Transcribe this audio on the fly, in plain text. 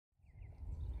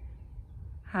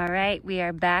All right, we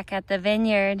are back at the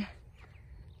vineyard,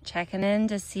 checking in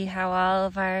to see how all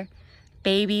of our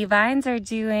baby vines are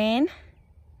doing.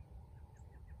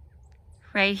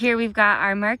 Right here we've got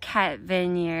our Marquette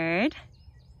vineyard.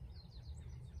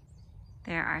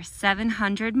 There are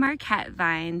 700 Marquette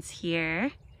vines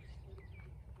here.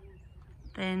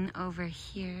 Then over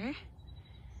here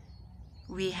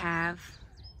we have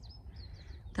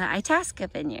the Itasca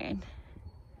vineyard.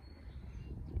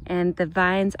 And the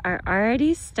vines are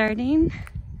already starting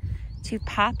to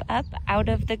pop up out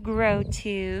of the grow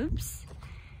tubes.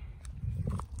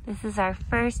 This is our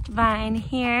first vine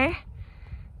here,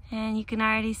 and you can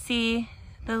already see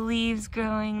the leaves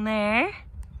growing there.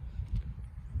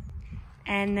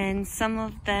 And then some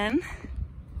of them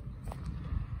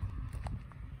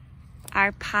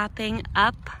are popping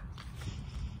up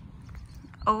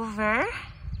over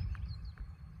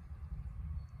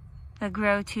the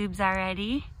grow tubes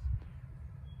already.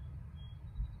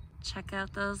 Check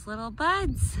out those little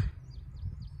buds.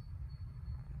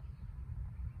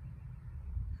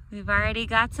 We've already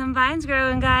got some vines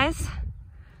growing, guys.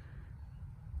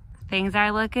 Things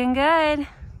are looking good.